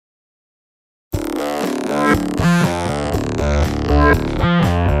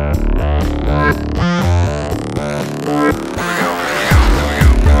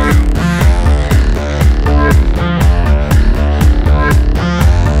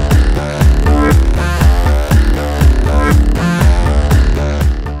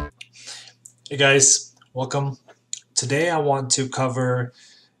guys, welcome. Today I want to cover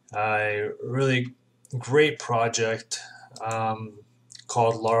a really great project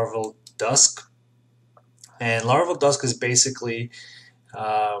called Laravel Dusk. And Laravel Dusk is basically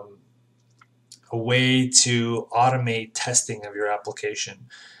um, a way to automate testing of your application.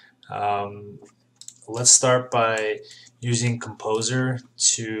 Um, let's start by using Composer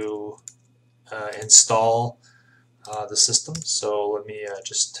to install the system. So let me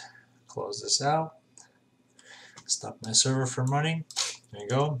just close this out. Stop my server from running. There you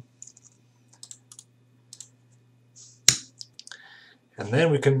go. And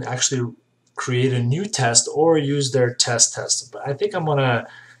then we can actually create a new test or use their test. But I think I'm going to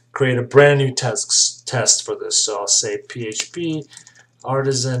create a brand new test for this. So I'll say PHP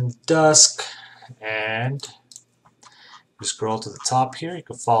Artisan Dusk, and you scroll to the top here. You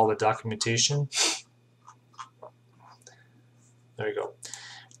can follow the documentation. There you go.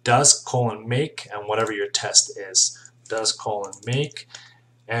 Dusk : make, and whatever your test is. Dusk : make,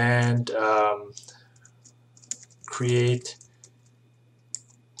 and create.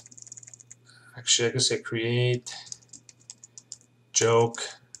 Actually, I could say create joke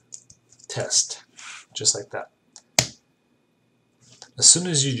test, just like that. As soon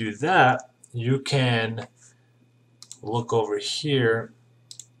as you do that, you can look over here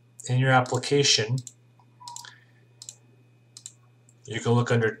in your application. You can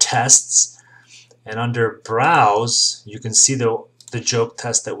look under tests, and under browse, you can see the joke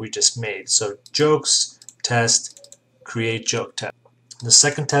test that we just made. So jokes test, create joke test. The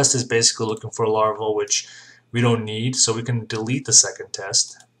second test is basically looking for Laravel, which we don't need, so we can delete the second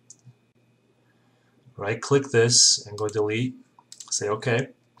test. Right click this and go delete. Say OK.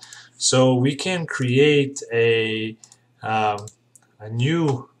 So we can create a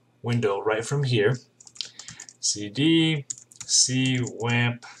new window right from here. cd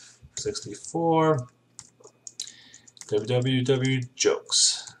cwamp64 www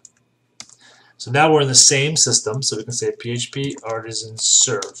jokes. So now we're in the same system, so we can say PHP Artisan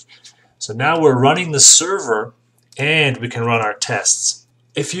serve. So now we're running the server, and we can run our tests.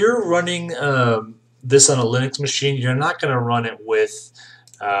 If you're running this on a Linux machine, you're not going to run it with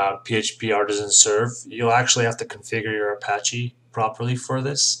PHP Artisan serve. You'll actually have to configure your Apache properly for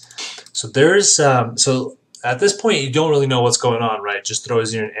this. So there's so at this point you don't really know what's going on, right? It just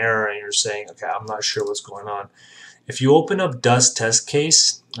throws you an error, and you're saying, okay, I'm not sure what's going on. If you open up Dusk test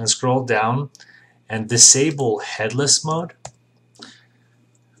case and scroll down and disable headless mode,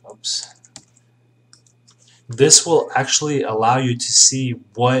 oops, this will actually allow you to see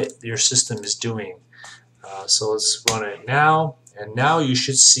what your system is doing. So let's run it now, and now you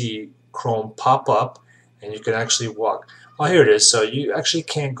should see Chrome pop up, and you can actually walk. Oh, here it is. So you actually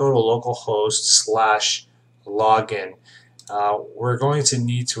can't go to localhost/login. We're going to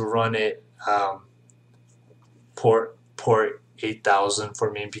need to run it port 8000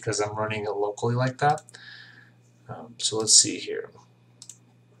 for me because I'm running it locally like that. So let's see here.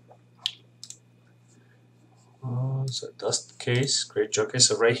 So Dust case, great joke case.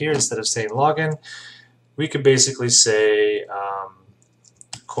 So right here, instead of saying login, we could basically say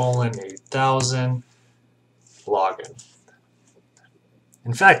 :8000 login.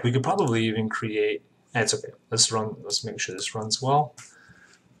 In fact, we could probably even create. It's okay. Let's run. Let's make sure this runs well.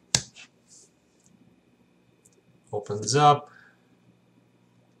 Opens up.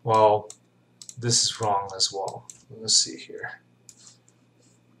 Well, this is wrong as well. Let's see here.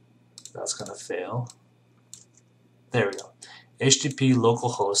 That's gonna fail. There we go. HTTP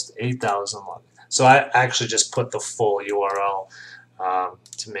localhost 8000 login. So I actually just put the full URL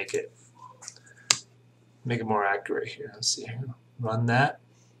to make it more accurate here. Let's see here. Run that.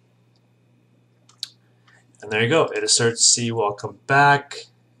 And there you go. It asserts C welcome back,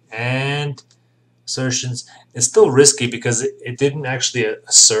 and assertions. It's still risky because it didn't actually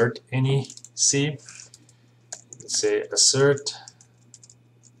assert any C. Let's say assert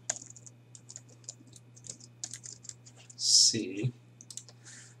C.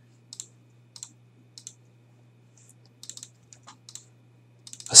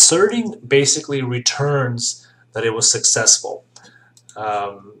 Asserting basically returns that it was successful.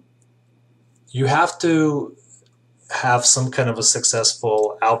 You have to have some kind of a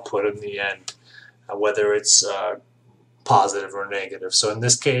successful output in the end, whether it's positive or negative. So in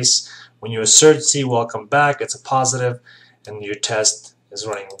this case, when you assert C welcome back, it's a positive, and your test is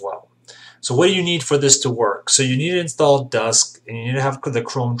running well. So what do you need for this to work? So you need to install Dusk, and you need to have the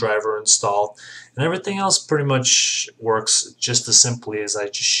ChromeDriver installed, and everything else pretty much works just as simply as I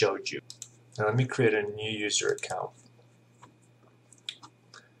just showed you. Now let me create a new user account.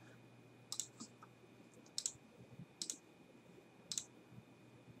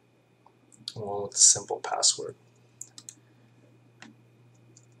 Well, it's a simple password.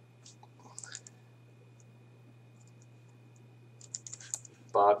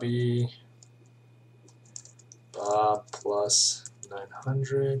 Bobby Bob plus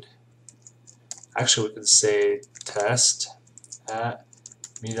 900. Actually, we could say test@me.com.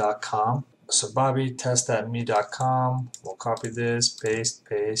 So Bobby test@me.com. We'll copy this,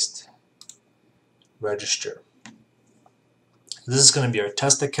 paste, register. This is going to be our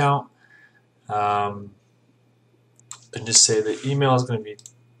test account. And just say the email is going to be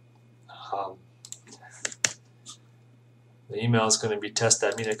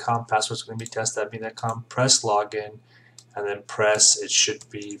test@me.com. Password is going to be test@me.com. Press login, and then press it should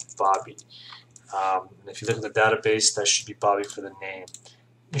be Bobby. And if you look at the database, that should be Bobby for the name.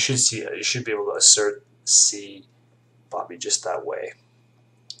 You should see it. You should be able to assert see Bobby just that way,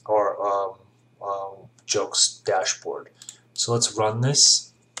 or jokes dashboard. So let's run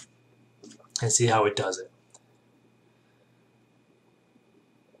this and see how it does it.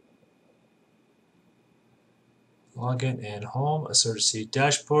 Login and home, assert see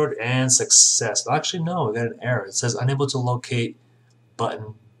dashboard, and success. Actually, no, we got an error. It says unable to locate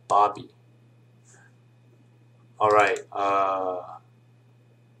button Bobby. All right.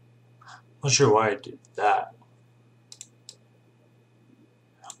 Not sure why I did that.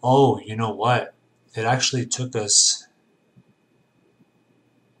 Oh, you know what? It actually took us,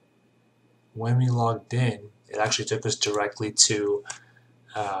 when we logged in, it actually took us directly to,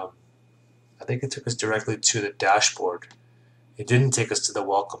 I think it took us directly to the dashboard. It didn't take us to the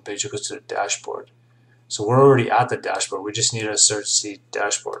welcome page, it took us to the dashboard. So we're already at the dashboard. We just need to search see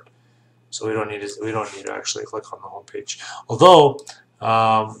dashboard. So we don't need to actually click on the home page. Although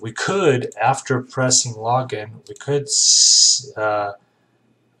we could, after pressing login, we could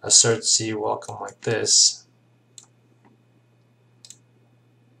assert see welcome like this.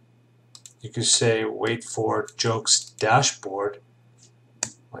 You could say wait for jokes dashboard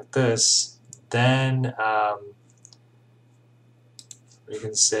like this. Then we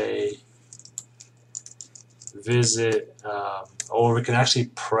can say visit, or we can actually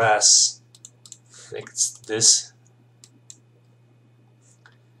press, I think it's this.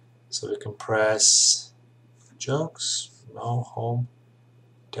 So we can press jokes, no, home,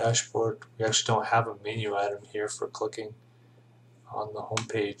 dashboard. We actually don't have a menu item here for clicking on the home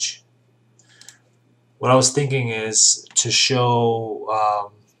page. What I was thinking is to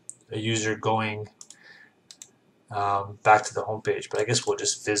show a user going back to the home page, but I guess we'll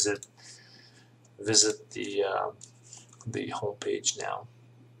just visit the home page now,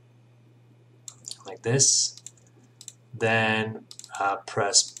 like this. Then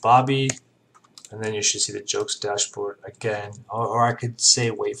press Bobby, and then you should see the jokes dashboard again. Or I could say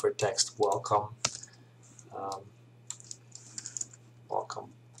wait for text welcome,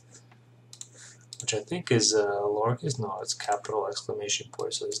 welcome, which I think is lowercase. No, it's capital exclamation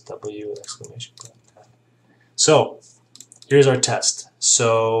point. So it's W exclamation point. So here's our test.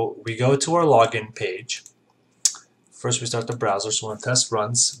 So we go to our login page. First we start the browser, so when the test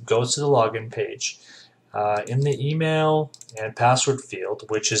runs, go to the login page. In the email and password field,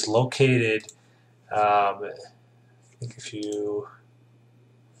 which is located, I think if you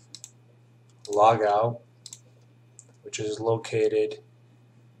log out, which is located,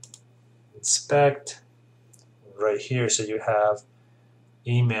 inspect, right here, so you have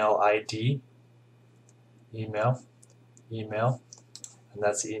email ID, email, and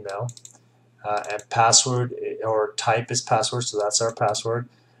that's email. And password or type is password, so that's our password.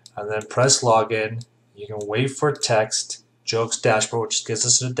 And then press login. You can wait for text, jokes dashboard, which gets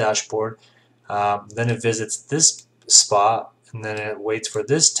us to the dashboard. Then it visits this spot, and then it waits for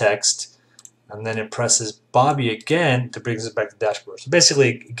this text, and then it presses Bobby again to bring us back to the dashboard. So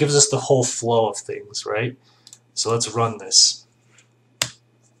basically, it gives us the whole flow of things, right? So let's run this.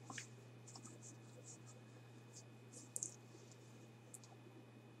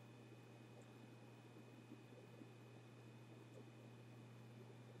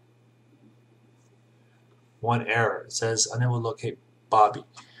 One error. It says unable to locate Bobby.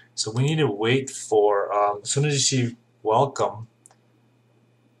 So we need to wait for, as soon as you see welcome,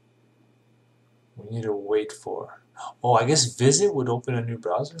 we need to wait for, oh, I guess visit would open a new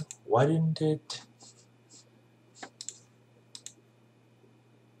browser. Why didn't it?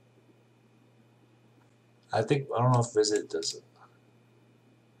 I don't know if visit does it.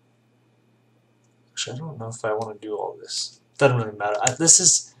 Actually, I don't know if I want to do all this. Doesn't really matter.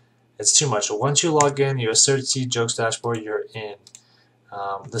 It's too much. So once you log in, you assert see jokes dashboard, you're in.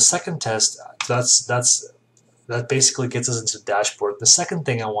 The second test, that basically gets us into the dashboard. The second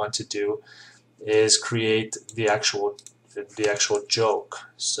thing I want to do is create the actual the actual joke.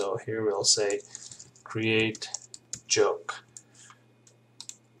 So here we'll say create joke.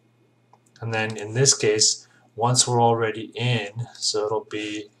 And then in this case, once we're already in, so it'll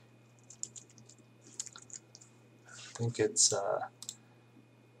be, I think it's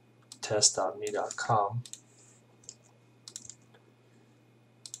test.me.com.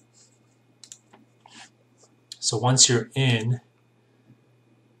 So once you're in,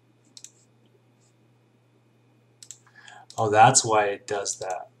 oh, that's why it does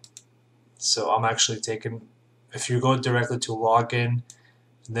that. So I'm actually taking, if you go directly to login,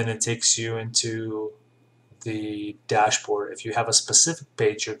 then it takes you into the dashboard. If you have a specific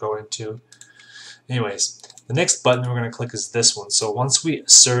page you're going to. Anyways, the next button we're going to click is this one. So once we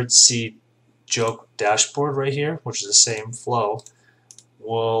assert C joke dashboard right here, which is the same flow,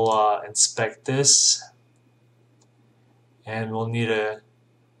 we'll inspect this, and we'll need to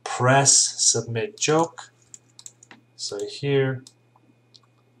press submit joke. So here,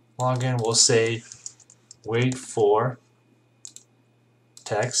 login, we'll say wait for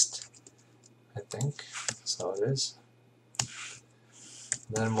text, I think, so it is.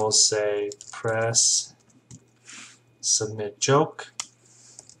 Then we'll say press submit joke.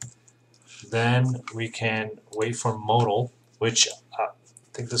 Then we can wait for modal, which I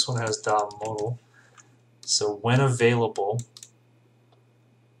think this one has .modal. So when available,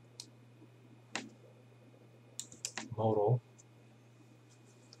 modal,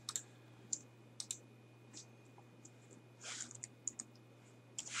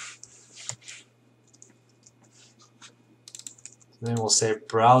 then we'll say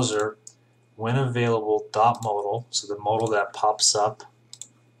browser when available .modal, so the modal that pops up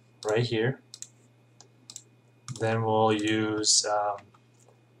right here. Then we'll use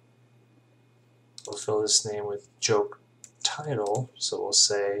we'll fill this name with joke title, so we'll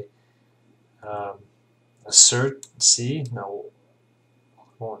say assert C. No, we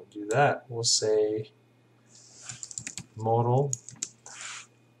won't do that. We'll say modal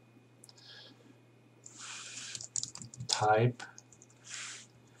type.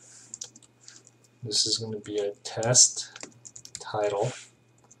 This is going to be a test title,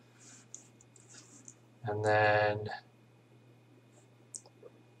 and then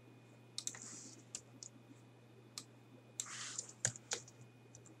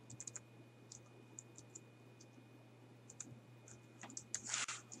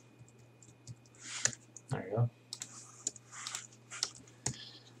there you go.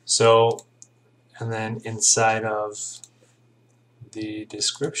 So, and then inside of the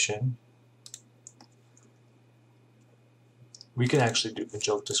description, we can actually do a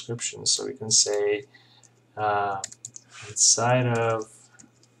joke description. So we can say inside of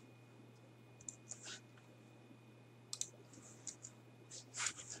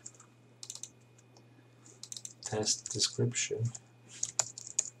test description,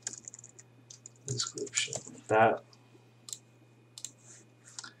 that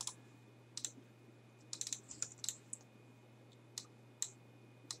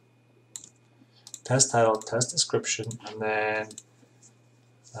test title, test description, and then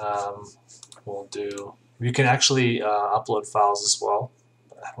we'll do, you can actually upload files as well,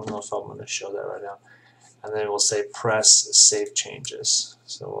 but I don't know if I'm going to show that right now. And then we'll say press save changes.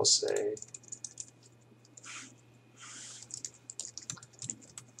 So we'll say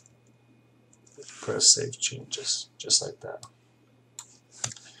press save changes, just like that.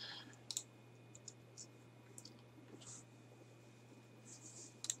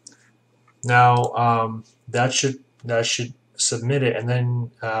 Now that should submit it, and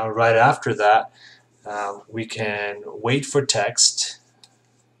then right after that we can wait for text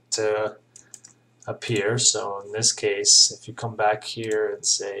to appear. So in this case, if you come back here and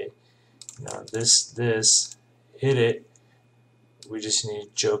say, you know, this hit it, we just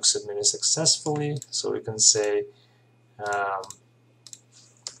need joke submitted successfully. So we can say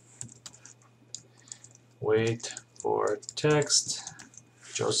wait for text,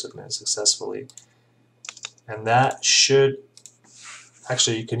 joke submitted successfully, and that should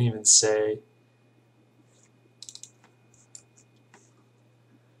actually, you can even say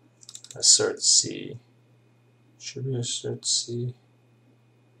assert C. Should we assert C?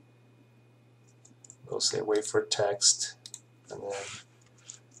 We'll say wait for text, and then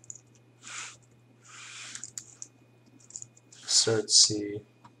assert C.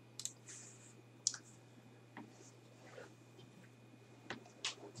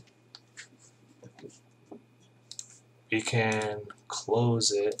 We can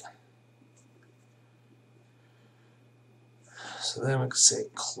close it. So then we can say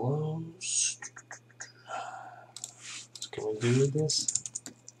close. What can we do with this?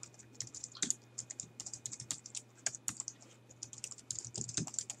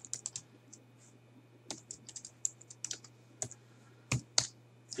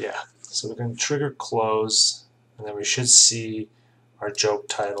 can trigger close, and then we should see our joke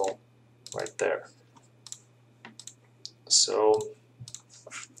title right there. So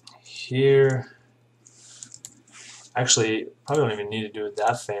here, actually, probably don't even need to do it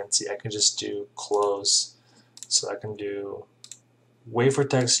that fancy. I can just do close. So I can do wait for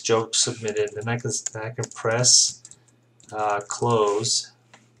text joke submitted, then I can press close,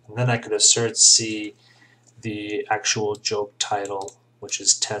 and then I could assert C the actual joke title, which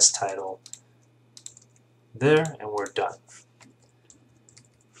is test title there, and we're done.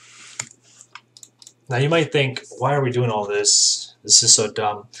 Now you might think, why are we doing all this? This is so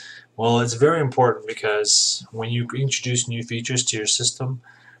dumb. Well, it's very important because when you introduce new features to your system,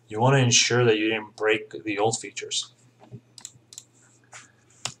 you want to ensure that you didn't break the old features.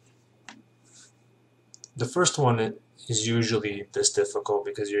 The first one is usually this difficult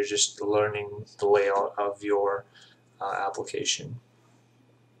because you're just learning the layout of your application.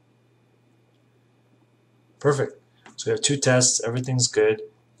 Perfect. So we have 2 tests, everything's good.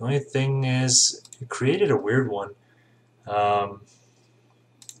 The only thing is, it created a weird one. I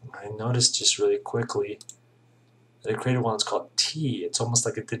noticed just really quickly that it created one that's called T. It's almost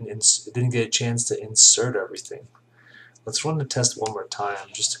like it didn't get a chance to insert everything. Let's run the test one more time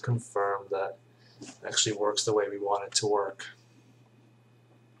just to confirm that it actually works the way we want it to work.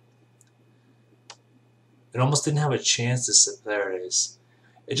 It almost didn't have a chance to sit. There it is.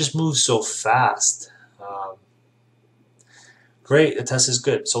 It just moves so fast. Great, the test is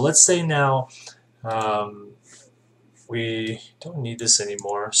good. So let's say now we don't need this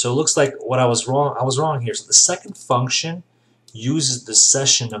anymore. So it looks like what I was wrong here. So the second function uses the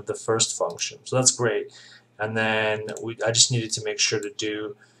session of the first function. So that's great. And then I just needed to make sure to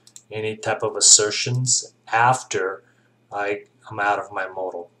do any type of assertions after I'm out of my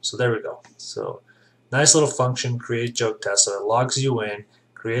modal. So there we go. So nice little function, create joke test. So it logs you in,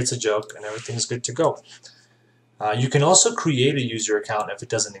 creates a joke, and everything's good to go. You can also create a user account if it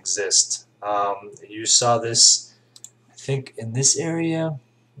doesn't exist. You saw this, I think, in this area.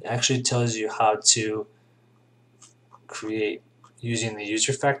 It actually tells you how to create using the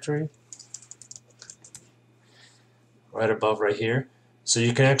user factory right above right here. So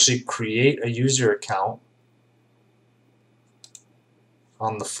you can actually create a user account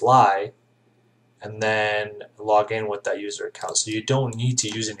on the fly and then log in with that user account. So you don't need to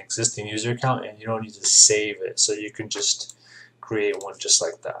use an existing user account, and you don't need to save it. So you can just create one just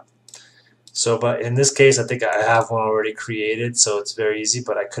like that. So, but in this case, I think I have one already created, so it's very easy,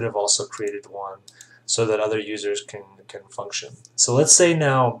 but I could have also created one so that other users can function. So let's say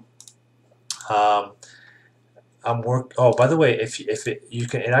now oh, by the way,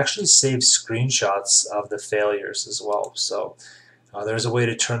 it actually saves screenshots of the failures as well. So there's a way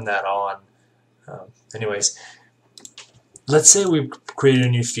to turn that on. Anyways, let's say we created a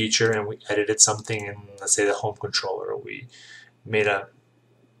new feature and we edited something in, let's say, the home controller. We made a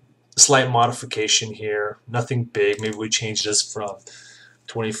slight modification here, nothing big. Maybe we changed this from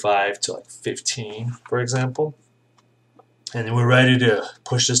 25 to like 15, for example. And then we're ready to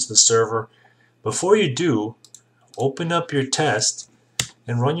push this to the server. Before you do, open up your test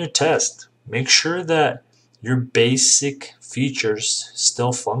and run your test. Make sure that your basic features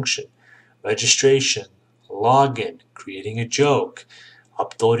still function. Registration, login, creating a joke,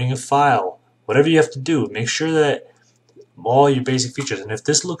 uploading a file, whatever you have to do, make sure that all your basic features. And if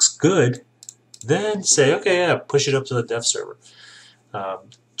this looks good, then say, okay, yeah, push it up to the dev server.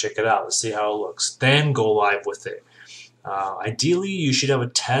 Check it out, let's see how it looks. Then go live with it. Ideally, you should have a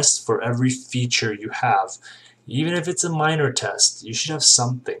test for every feature you have. Even if it's a minor test, you should have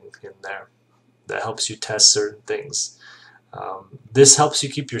something in there that helps you test certain things. This helps you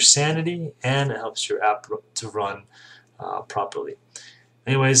keep your sanity, and it helps your app to run properly.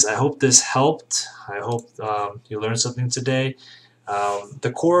 Anyways, I hope this helped. I hope you learned something today.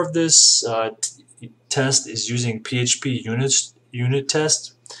 The core of this test is using PHPUNIT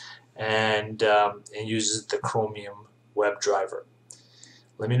test, and uses the Chromium WebDriver.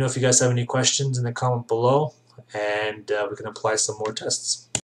 Let me know if you guys have any questions in the comment below, and we can apply some more tests.